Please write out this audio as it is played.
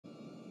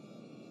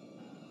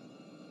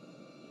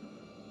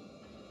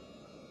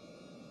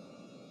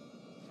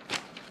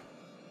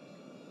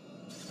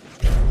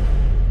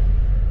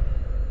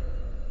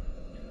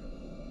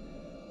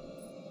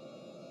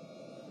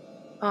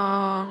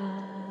Oh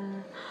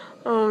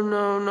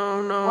no,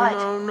 no, no, What?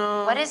 no,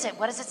 no. What is it?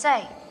 What does it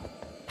say?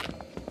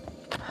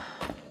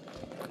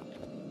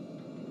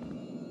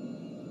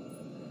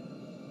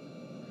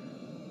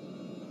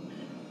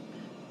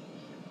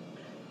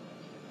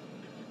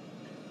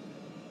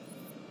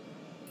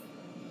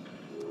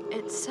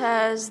 It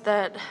says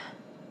that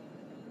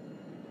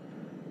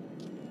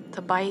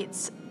the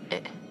bites,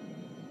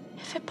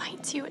 if it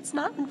bites you, it's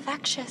not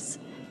infectious.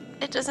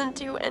 It doesn't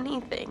do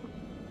anything.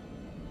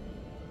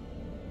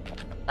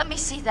 Let me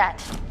see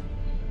that.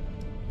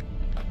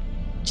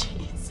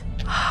 Jeez.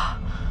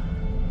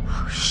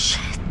 Oh,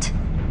 shit.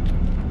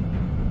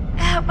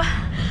 Ow.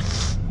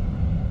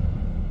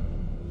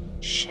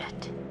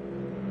 Shit.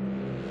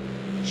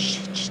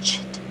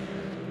 Shit.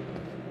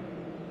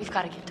 We've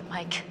got to get to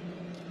Mike.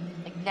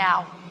 Like,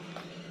 now.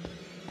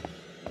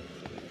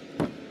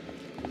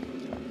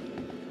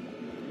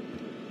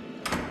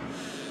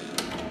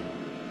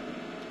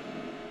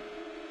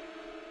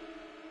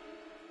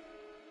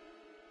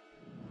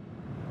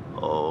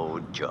 Oh,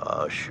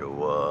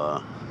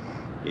 Joshua,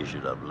 you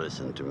should have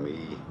listened to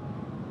me.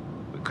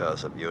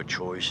 Because of your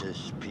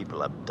choices,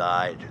 people have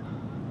died,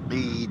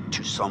 lead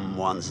to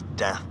someone's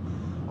death,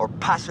 or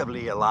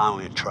passively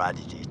allowing a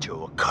tragedy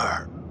to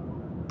occur.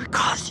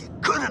 Because you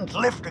couldn't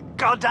lift a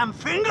goddamn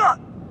finger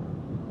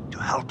to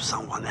help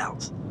someone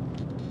else.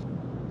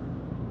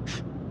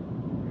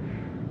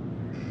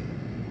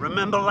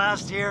 Remember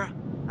last year,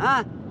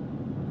 huh?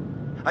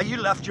 How you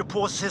left your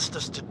poor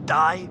sisters to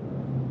die?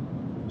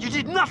 You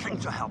did nothing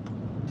to help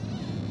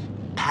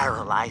them.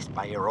 Paralyzed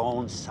by your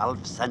own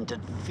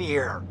self-centered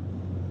fear,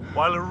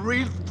 while a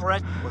real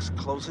threat was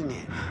closing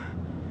in.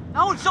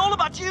 Now it's all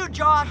about you,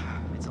 Josh.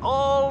 It's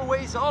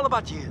always all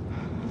about you.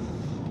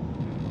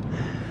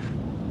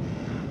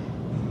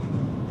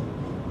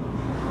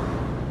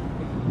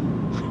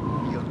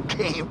 Your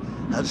game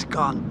has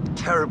gone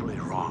terribly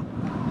wrong.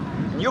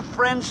 And your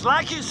friends,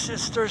 like your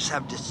sisters,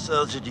 have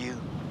deserted you.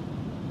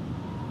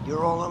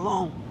 You're all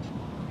alone.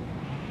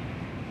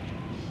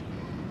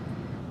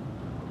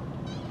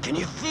 Can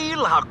you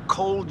feel how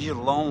cold your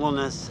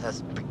loneliness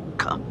has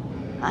become?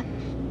 Huh?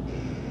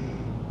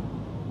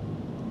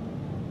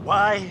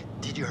 Why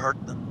did you hurt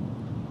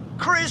them?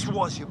 Chris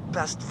was your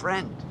best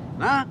friend,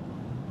 huh?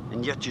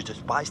 And yet you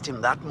despised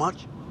him that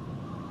much?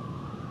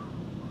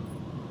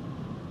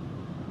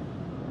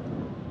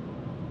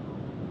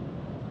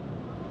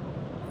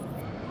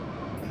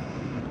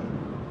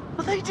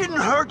 Well, they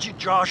didn't hurt you,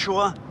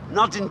 Joshua.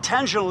 Not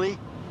intentionally.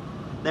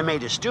 They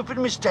made a stupid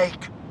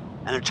mistake,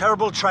 and a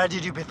terrible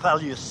tragedy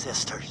befell your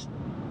sisters.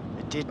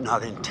 They did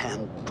not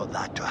intend for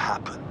that to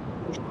happen.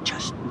 It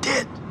just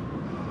did.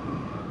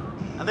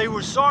 And they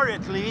were sorry,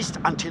 at least,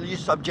 until you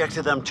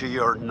subjected them to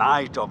your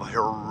night of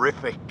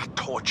horrific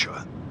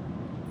torture.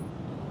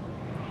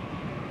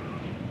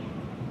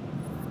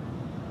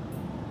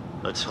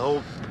 Let's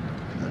hope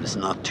that it's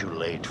not too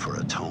late for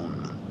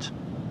atonement.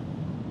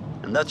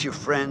 And that your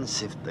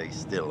friends, if they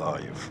still are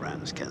your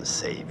friends, can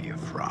save you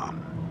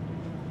from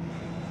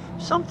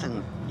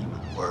something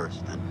even worse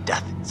than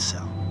death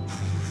itself.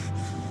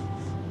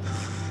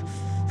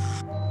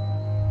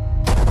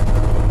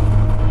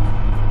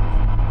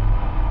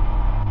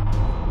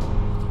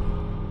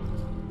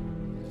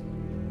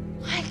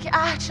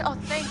 Ash, oh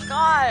thank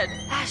God.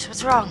 Ash,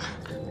 what's wrong?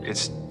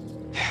 It's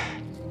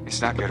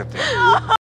not good up there.